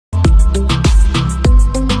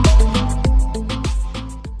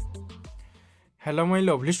Hello my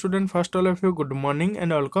lovely student, first all of you good morning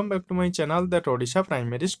and welcome back to my channel that Odisha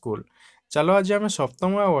Primary School. चलो आज आम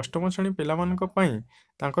सप्तम और अष्टम श्रेणी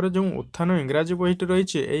पिलांकर जो उत्थान इंग्राजी बहीटी रही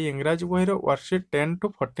है इंग्राजी बहीर वर्कशीट 10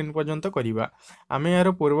 to 14 पर्यंत करवा आम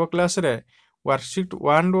यार पूर्व क्लास रे वर्कशीट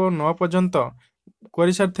 1 ରୁ 9 पर्यंत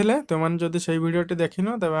कर सारी तुम जदि से भिडियोटी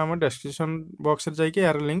देखिन तेज आम डिस्क्रिप्शन बॉक्स रे जाइए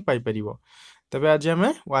यार लिंक पाइपर तेज आज आम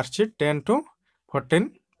वर्कशीट 10 to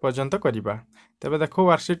 14 पर्यंत करवा तेज देखो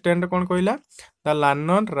वर्कशीट 10 कौन कहला the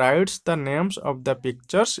learner rights the names of the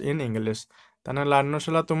pictures in English ताने लर्नर्स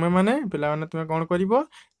है तुम्हें माने पिला माने तुम्हें कौन करिवो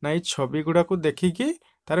ना ये छवि गुड़ा को देखिकी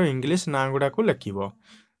तार इंग्लिश ना गुड़ा को लिखिबो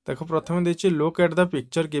देखो प्रथम देछि look at the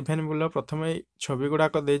picture given बोलो प्रथम छवि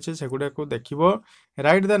गुड़ाक देछि से गुड़ा को देखिबो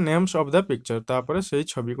right the names of the picture तापर से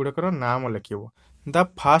छवि गुड़ाकर नाम लिखिबो the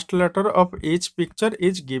first letter of each picture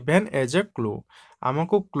is given as a clue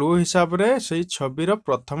आमको क्लू हिसाब रे से छविर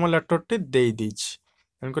प्रथम लेटरटी दे दीछि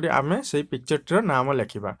तेणुक आम से पिक्चरटीर नाम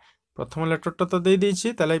लिखा प्रथम लेटरटा तो दे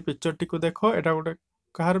दीछि ताले पिक्चरटी को देखो एटा गोटे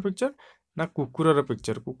कहार पिक्चर ना कुकुरर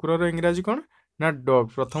पिक्चर कुकुरर इंग्राजी कौन ना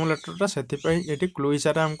डॉग प्रथम लेटरटा से ये क्लू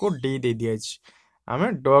हिसाब से आमको डी दे दिया आम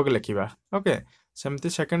डॉग लिखा ओके सेमती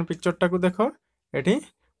सेकेंड पिक्चरटा को देखो ये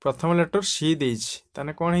प्रथम लेटर सी देछि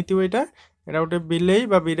ताने कौन होइतिबो एटा एटा गोटे बिलेई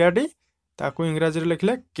बा बिराडी ताकू इंग्राजी रे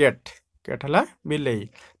लिखले कैट कैट हला बिलेई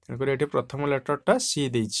तेणुक ये प्रथम लेटरटा सी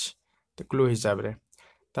देछि तो क्लू हिसाब रे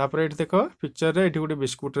तापर ये देख पिक्चर रे गोटे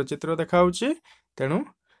बिस्कुटर चित्र देखा तेणु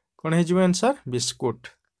कौन हो आंसर बिस्कुट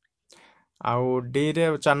आउ डी रे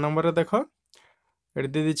 4 नंबर रे देख ये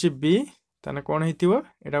दे दीची बी ताने कौन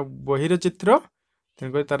हो बहीर चित्र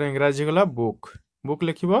तेणुक तार इंग्राजी गला बुक बुक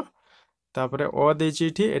लिखिबो तापर अ देची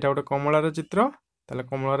इठी एटा गोटे कमलार चित्र ताले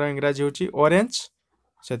कमलार इंग्राजी होची ऑरेंज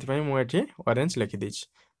सेति मु एठी ऑरेंज लिखि देछि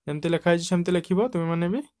जेमति लिखा है सेमति लिखिबो तुम माने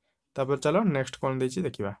भी तापर चलो नेक्स्ट कौन देछि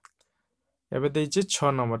देखिबा एबे देछि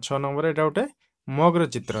 6 नंबर एटा गोटे मगर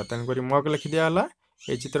चित्र तेणुक मग लिखि दिया हला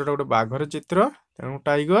ए चित्रटा गोटे बाघर चित्र तेणु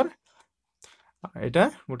टाइगर एटा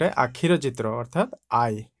गोटे आखिर चित्र अर्थात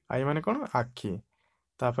आई आई माने कौन आखि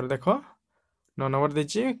तापर देखो 9 नंबर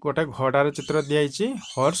देछि गोटे घोड़ार चित्र दियाइछि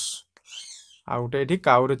हॉर्स आ गोटे एठी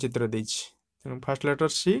काउर चित्र देछि तेणु फर्स्ट लेटर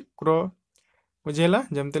सी क्रो बुझेला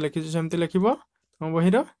जेमते लिखि सेमते लिखिबो तुम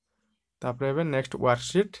बहिर तापर एबे नेक्स्ट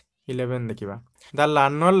वर्कशीट 11 देखिबा द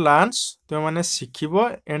लर्नर लर्न्स तुम माने शिखिबो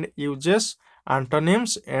and uses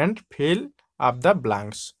antonyms and fill up the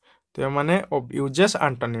blanks तुम माने यूजेस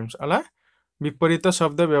एंटोनिम्स अला विपरीत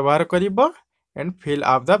शब्द व्यवहार करिबो and fill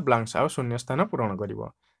up the blanks आ शून्य स्थान पूरण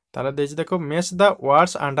करिबो ताला देछि देखो match the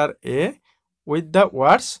words under A with the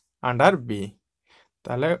words under B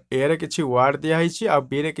ताले ए रे किछि वर्ड दिया हिछि आ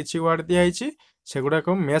बी रे किछि वर्ड दिया हिछि सेगुडा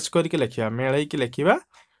को मैच करके लिखिबा मेळै कि लिखिबा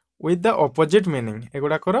विथ द ऑपोजिट मीनिंग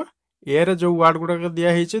एगुडा कर ए रे जो वर्ड गुडा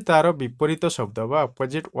दिया हिछि तार विपरीत शब्द बा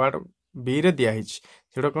ऑपोजिट वर्ड बी रे दिया हिछि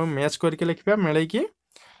सेगुडा को मैच करके लिखिबा मेळै कि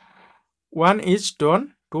one is done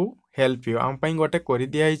to help you आम पई गोटे करि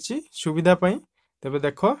दिया हिछि सुविधा पई तबे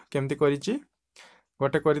देखो केमति करिछि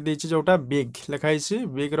गोटे करि दिछि जोटा बिग लिखा हिछि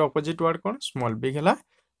बिग रो ऑपोजिट वर्ड कोन स्मॉल बिग हला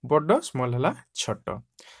बड़ स्मॉल हला छोट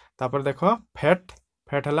तापर देखो फैट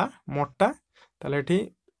फैट हला मोटा ताले एठी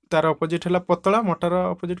तार ऑपोजिट हला पतला मोटार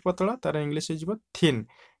ऑपोजिट पतला तार इंग्लिश हिजबो थिन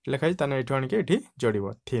लिखाई ताने एठी आनिके एठी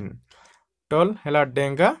जोड़िबो थिन टॉल हला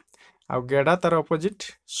डेंगा आ गेडा तार ऑपोजिट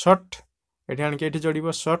शॉर्ट एठी आनिके एठी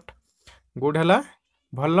जोड़िबो शॉर्ट गुड हला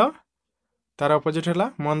भलो तार ऑपोजिट हला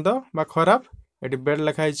मंद बा खराब एठी बेड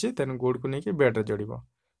लिखाई छि तेन गुड को नेकी बेड रे जोड़िबो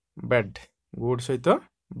बेड गुड सहित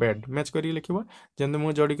बेड मैच करी लिखिबो जेंद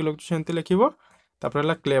मु जोड़ी के लोक सेंति लिखिबो तापर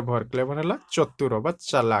हला क्लेवर क्लेवर हला चतुर बा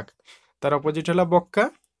चालाक तार ऑपोजिट हला बक्का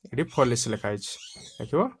एठी फॉलिश लिखाई छि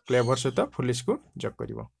देखिबो क्लेवर सहित फॉलिश को जोग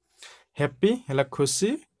करिवो हैप्पी हला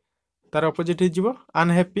खुशी तार ऑपोजिट हिजिबो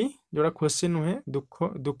अनहैप्पी जोड़ा खुशी नुहे दुख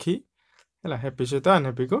दुखी हला हैप्पी सहित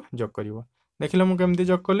अनहैप्पी को जोग करिवो देखिलो मु केमती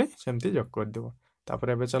जोग कली सेमती जोग कर देबो तापर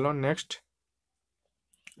एबे चलो नेक्स्ट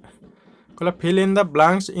कला fill in the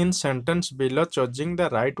blanks in sentence below choosing the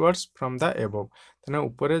right words from the above तने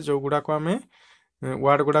ऊपर जो गुडा को हमें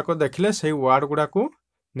वर्ड गुडा को देखले से वर्ड गुडा को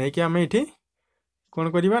नै कि हमें इठी कोन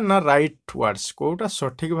करिबा ना राइट वर्ड्स कोटा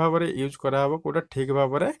सठिक भाव रे यूज करा हबो कोटा ठीक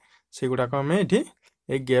भाव रे से गुडा को हमें इठी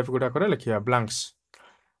ए गैप गुडा करे लिखिबा ब्लैंक्स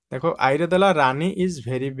देखो आई रे दला रानी इज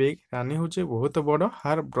वेरी बिग रानी होचे बहुत बड़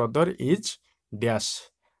हर ब्रदर इज डैश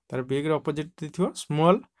तार बिग रे ऑपोजिट दिथिबो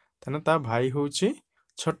स्मॉल तने ता भाई होची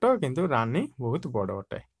छोट किंतु रानी बहुत बड़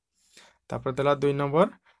अटे तापर दला 2 number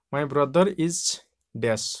my brother is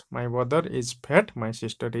dash my brother is fat my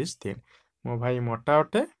sister is thin मो भाई मोटा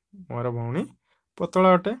अटे मोर भौणी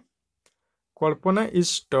पतला अटे कल्पना इज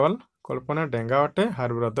टॉल कल्पना डेंगा अटे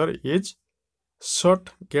हर ब्रदर इज शॉर्ट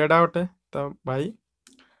गेडा अटे तो भाई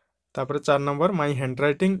तापर 4 number my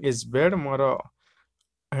handwriting is bad more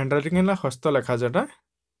handwriting है हस्तलेखा जोटा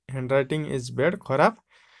हैंडराइटिंग इज बैड खराब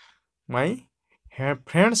my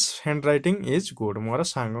friends handwriting is good more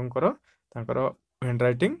सांगंकर तांकर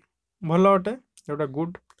हैंडराइटिंग भल अटे जोटा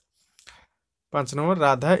good 5 number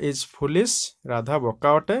Radha is foolish Radha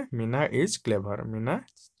बोका अटे मीना इज क्लेभर मीना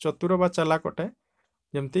चतुर बा चालाक अटे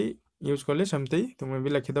जमती यूज कले सेमती तुम्हें भी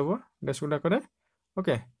लिखिदेव डेस्क गुड़ाक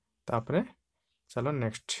ओके तापरे चलो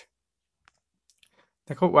नेक्स्ट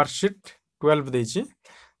देखो वर्कशीट 12 देछि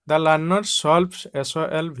the learner solves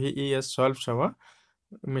SOLVES solves हवा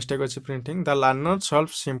मिस्टेक अच्छी printing the learner solve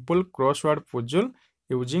simple crossword puzzle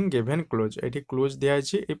using given close ये क्लोज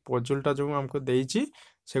दिखाई ये पजलटा जो आमको देछि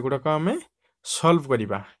से गुड़ाक आम सॉल्व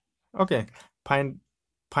करवा okay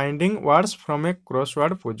finding words from A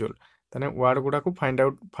crossword puzzle ताने वर्ड गुड़ाक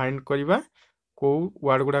फाइंड करवा को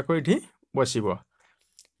वर्ड गुड़ाक ये बसब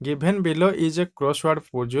given below is a crossword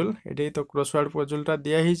puzzle ये तो क्रॉसवर्ड पजलटा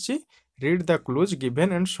दिखाई read the close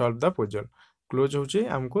given and solve the puzzle close हूँ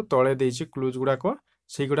आमको तले देछि क्लोज गुड़ाक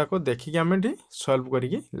से गुड़ाक देखिक आम सॉल्व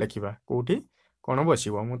करके लिखा कौटी कौन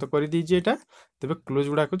बसब मु तो कर दीजिए यहाँ तेज क्लोज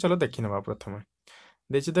गुड़ाक चलो देखी ना प्रथम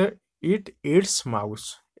देखिए तो इट इट्स माउस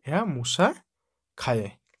यह मूषा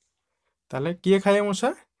खाए ताले किए खाए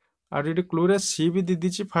मूषा और ये क्लू रे सी भी दी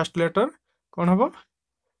दीची फास्ट लेटर कौन हम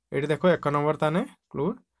ये देख 1 नंबर ताने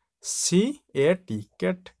क्लू CAT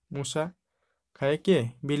कैट मूषा खाए किए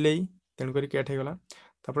बिलेई तेणुक कैट होगला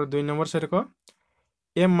तापर 2 नंबर से देख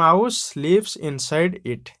ए माउस लिव्स इनसाइड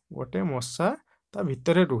इट गोटे मशा ता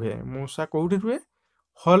भितर रुहे मूषा कौटी रुहे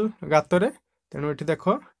हल गातरे तेणु ये देख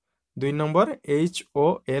 2 नंबर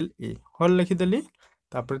HOLE हल लिखिदेली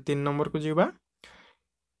तापर 3 नंबर को जीवा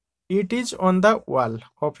it is on the wall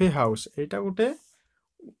of a house एटा गोटे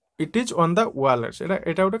it is on the wall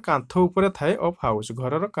एटा गोटे कांथ ऊपर थाए ऑफ हाउस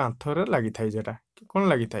घरर कांथरे लागि थाए जेटा कौन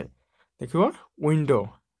लागि थाए देखिबो विंडो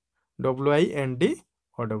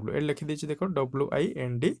WINDOW ए लिखि देछि देखो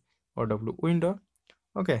WINDOW विंडो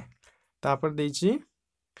ओके तापर देछि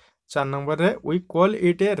 4 नंबर रे we call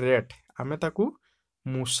it a rate आमे ताकू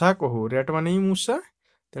मूषा कहू रेट माने मूषा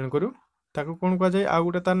तेन करू ताकू कोन कह जाय आ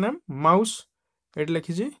गोटे तार नाम माउस एट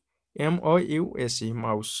लिखिछि MOUS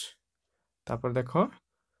माउस तापर देख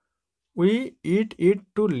we it it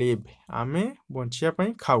to live आमे बंचिया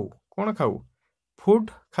पई खाऊ कौन खाऊ फूड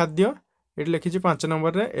खाद्य ये लिखी 5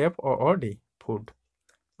 नंबर रे FOOD फूड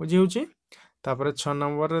बुझी होची तापर 6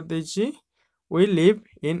 नंबर रे देछि वी लिव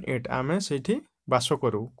इन इट आमे सेठी बास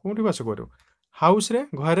करू कोठी बास करू हाउस रे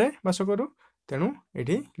घरे बास करू तेणु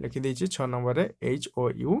ये लिखि देछि 6 नंबर रे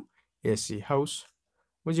HOUS हाउस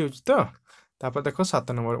बुझी होची तो तापर देखो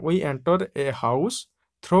 7 number we enter a house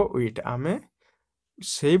throw it आमे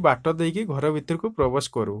से बाट देकी घर भीतर को प्रवेश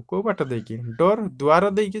करू को बाट देकी डोर द्वार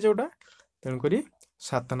देकी जोटा तेणुक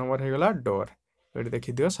 7 नंबर हो गला डोर ये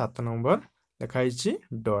देखी दियो 7 नंबर लिखाई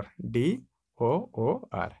डोर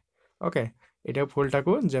DOOR ओके ये फुलटा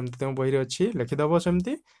को जमती तुम बही अच्छी लिखिदेव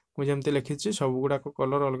सेमती मुझे लिखी सब गुड़ाक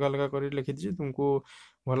कलर अलग अलग कर लिखी तुमको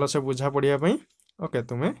भलसे बुझा पड़ापी ओके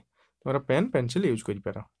तुम्हें तुम पेन पेनसिल यूज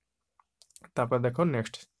कर तापर देखो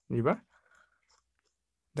नेक्स्ट जीवा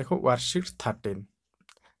देखो वर्कशीट 13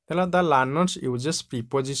 तला the learners uses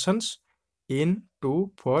prepositions in to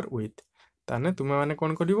for with ताने तुम माने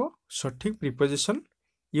कौन करिवो सठिक प्रीपोजिशन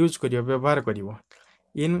यूज करियो व्यवहार करिवो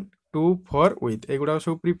इन टू फॉर विथ एगुडा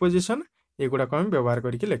सब प्रीपोजिशन एगुडा को हम व्यवहार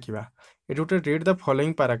करके लिखिबा एटी गोटे read the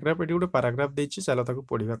following paragraph eighty गोटे पैराग्राफ देछि चलो ताको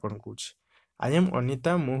पढिबा कोन कहूछि आई एम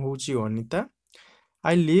अनिता मु होछि Anita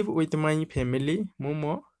I live with my family मु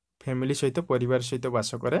मो फैमिली सहित परिवार सहित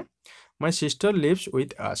बास करे my sister lives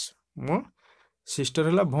with us मो सिस्टर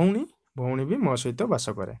है भौणी भौणी भी मो सहित बास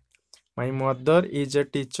करे my mother is a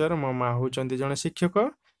teacher मो माँ होचंती जने शिक्षक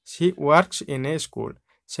सी वर्क्स इन ए स्कूल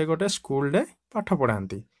से गोटे स्कूल रे पाठ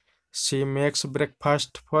पढ़ाती सी मेक्स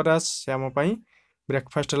ब्रेकफास्ट फॉर अस से आम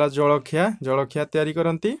ब्रेकफास्ट है जलखिया तैयारी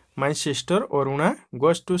करती my sister Aruna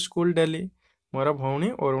goes to school daily मोर भौणी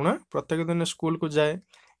अरुणा प्रत्येक दिन स्कूल को जाए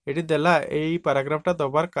ये देला यही पैराग्राफटा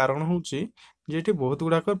दबार कारण हूँ जी बहुत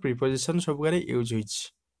गुड़ाक प्रीपोजिशन सब यूज हो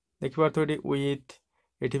देखिए तो ये विथ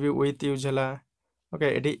ये भी विथ यूज है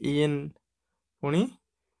ओके ये इन पुणी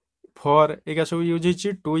फॉर एका सब यूज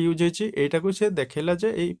हो टू यूज हो सी देखला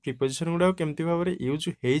जे ये प्रीपोजिशन गुड़ाक केमती भाव में यूज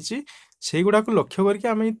हो गुड़ाक लक्ष्य करके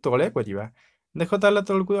आम तले करवा देख ताले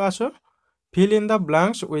तल को आस fill in the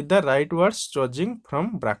blanks with the right words चॉजिंग from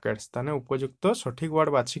brackets ताने उपयुक्त सठिक वर्ड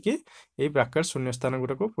बाछिकी ये ब्रैकेट शून्य स्थान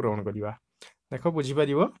गुड़ाक पूरण करवा देख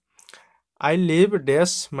बुझीपर I live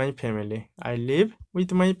dash my family I live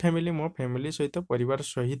with my family मो फैमिली सहित परिवार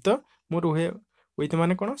सहित मु रुहे विथ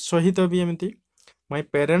माने कौन सहित भी एमती my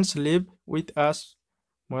parents live with us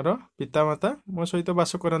मोर पितामाता मो सहित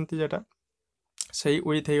बास करती जेटा सही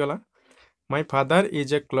विथ हो गला। My father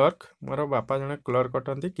is a clerk मोर बापा जने clerk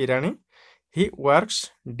अटंती किराणी। He works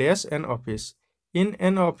dash an office in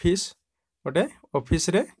an office गोटे ऑफिस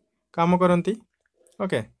रे काम करती।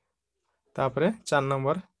 ओके तापरे 4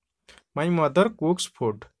 number my mother कुक्स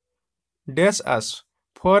food dash us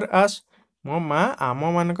for us मो माँ आम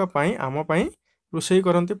मानक पई आम पई रोषेई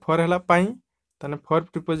करती फॉर हला पई ताने फॉर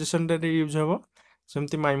प्रिपोजिशन रे यूज हो।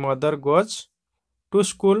 सेमती my mother goes to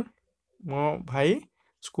school मो भाई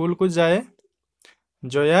स्कूल को जाए।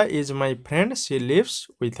 Jaya is my friend she lives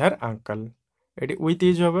with her uncle eighty with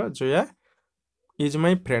is हो। जया इज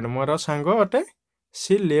माय फ्रेंड मोर सांग अटे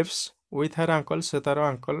she lives with her uncle से तार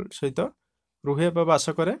अंकल सहित रुहे बास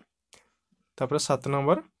करे। तापर 7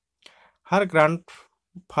 नंबर हर grand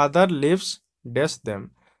father lives dash them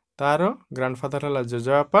तार ग्रांडफादर हला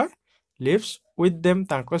जेजेबापा लिव्स विथ देम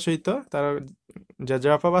तांको सहित तार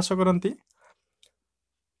जेजेबापा बास करती।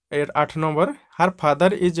 8 number her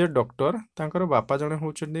father is a doctor तांकर बापा जने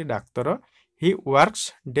होउछन्ती doctor. He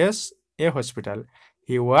works dash A hospital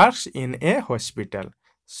he works in A hospital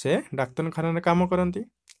से डाक्तरखाना रे काम करती।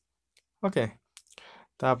 ओके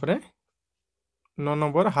तापरे 9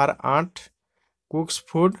 number her aunt कुक्स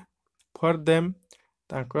food for them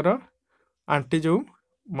तांकर आंटी जो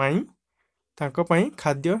माई तांको पई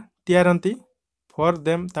खाद्य तैयारती फॉर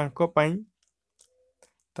देम तांको पई।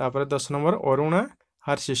 तापरे 10 number Aruna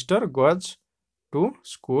her sister goes to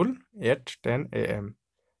school eight 10 AM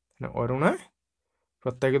Aruna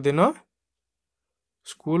प्रत्येक दिन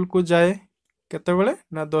स्कूल को जाए केते बेले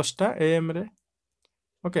ना 10टा AM रे।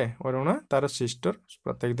 ओके अरुणा तार सिस्टर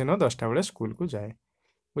प्रत्येक दिन 10टा बेले स्कूल को जाए।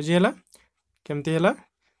 बुझी हला केमती हला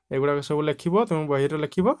एगुडा सब लिखिबो तुम बही रे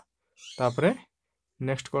लिखिबो। तापरे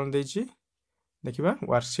नेक्स्ट कोन देछि देखिबा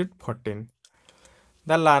worksheet 14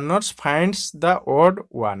 the learners finds the odd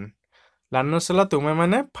one learners हला तुमे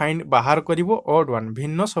माने फाइंड बाहर करिवो ऑड वन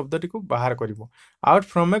भिन्न शब्दटी को बाहर करिवो out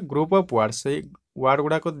from A group of words a word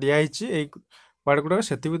गुडा को दिया हिची ए वर्ड गुडा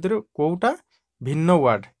सेति भितर कोउटा भिन्न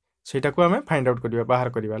वर्ड सेटा को हमें फाइंड आउट करिवा बाहर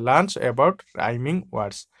करिवा। लर्न्स अबाउट राइमिंग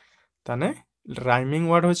वर्ड्स ताने राइमिंग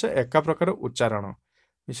वर्ड होचे एका प्रकार उच्चारण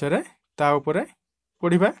विषय ता ऊपर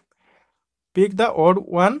पढ़िबा। Pick the odd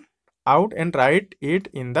one out and right it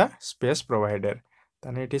in the space provided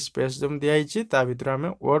ताने एठी स्पेस जम दिया हिची ता भितर हमें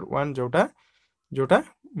ऑड वन जोटा जोटा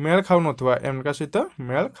मेल खाउ नथुवा एमका सहित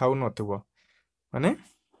मेल खाउ नथुवा माने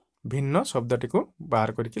भिन्न शब्दटी को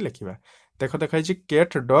बाहर करके लिखिबा। देखो देखाइछि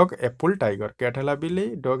cat dog Apple tiger cat हला बिल्ली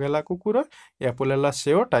डॉग हला कुकुर एप्पल हला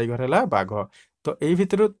सेव टाइगर हला बाघ। तो एई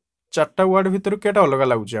भितर चारटा वर्ड भितर केटा अलग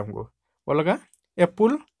लागुछि हमको अलग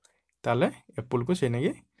एप्पल ताले एप्पल को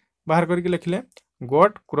सेनेगी बाहर करके लिखले।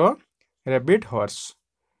 गोट क्रो रैबिट हॉर्स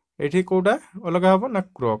एठी कोडा अलग हबो ना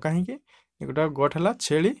क्रो काहे कि एगोटा गोट हला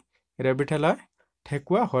छेली रैबिट हला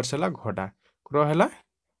ठेकुआ हॉर्स हला घोड़ा क्रो हला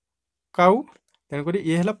काउ तेन करी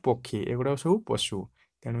ये हला पक्षी एगुडा सब पशु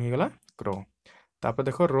तेणु ही गला क्रो। तापर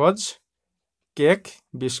देखो रोज केक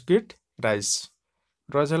बिस्किट राइस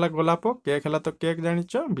रोज हला गोलाप केक हला तो केक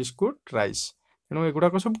जानिच बिस्कुट राइस तेणु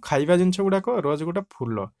एगुडा सब खाइबा जिनस गुडा रोज गोटा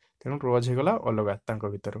फूल तेणु रोज ही गला अलग तांको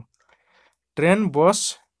भितर। Train bus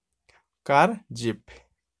car jeep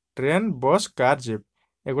train bus car jeep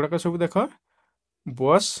एगुडा सब देख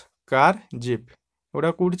बस कार जीप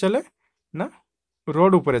एगुडा कोठी चले ना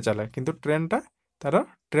रोड ऊपर चले किंतु ट्रेन टा तार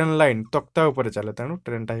ट्रेन लाइन तख्ता ऊपर चले तेणु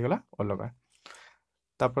ट्रेन टा गला अलग।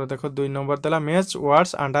 तापर देखो 2 नंबर देला match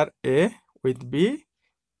words under A with B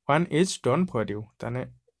one is done for you ताने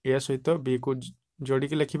ए सहित बी को जोड़ी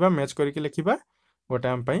के लिखिबा मैच करके लिखिबा गोटे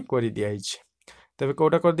हम पई करि दिया हिची। तबे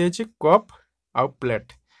कोटा कर दिया हिची कप आ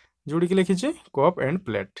प्लेट जोड़ी के लिखिची कप एंड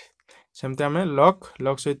प्लेट। सेमते हमें लॉक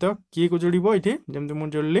लॉक सहित की को जोड़िबो इठी जेमते मु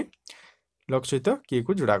जोड़ली लॉक सहित की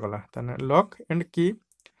को जोड़ा गला ताने लॉक एंड की।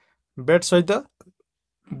 बैट सहित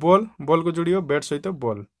बॉल बॉल को जोड़ियो बैट सहित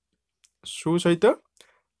बॉल शू सहित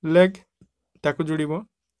लेग ताको जोड़िबो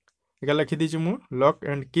एका लिखि दिछि मु लॉक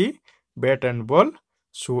एंड की bat and ball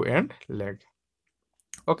shoe and leg.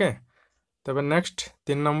 Okay तबे next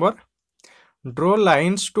 3 number draw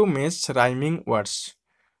lines to match rhyming words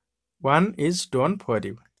one is done for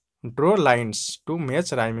you draw lines to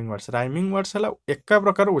match rhyming words हला एका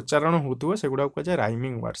प्रकार उच्चारण होतुव सेगुडा को जाय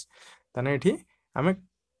राइमिंग वर्ड्स ताने एठी हमें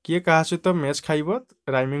किए कहा सहित मैच खाइबो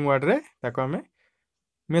राइमिंग वर्ड रे ताको हमें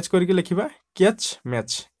मैच करके लिखिबा कैच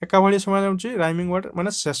मैच एका भली समान होची राइमिंग वर्ड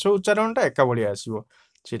माने शेष उच्चारणटा एका भली आसीबो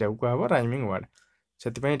सेटा को कहबो राइमिंग वर्ड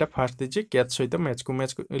सेति पई एटा फास्ट दिछि कैच सहित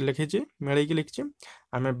मैच लिखिछि मेळै कि लिखिछि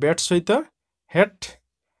हमें बैट सहित हेट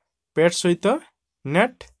पेट सहित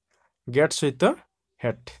नेट गेट सहित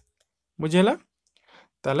हेट बुझेला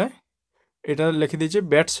ताले এটা লিখিଦେଇଛି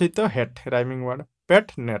ବେଟ୍ ସହିତ ହେଟ୍ ରାଇମିଂ ୱାର୍ଡ଼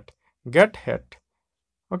ପେଟ୍ ନେଟ୍ ଗେଟ୍ ହେଟ୍।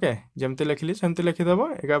 ଓକେ, ଯେମିତି ଲେଖିଲି ସେମିତି ଲେଖିଦେବ,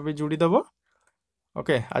 ଏକା ବି ଯୋଡ଼ିଦେବ।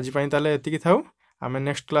 ଓକେ, ଆଜି ପାଇଁ ତାହେଲେ ଏତିକି ଥାଉ। ଆମେ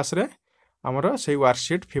ନେକ୍ସଟ କ୍ଲାସ୍ରେ ଆମର ସେଇ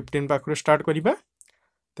ୱାର୍କସିଟ୍ 15 ପାଖରୁ ଷ୍ଟାର୍ଟ କରିବା।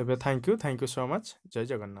 ତେବେ thank you so much. Jay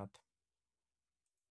Jagannath.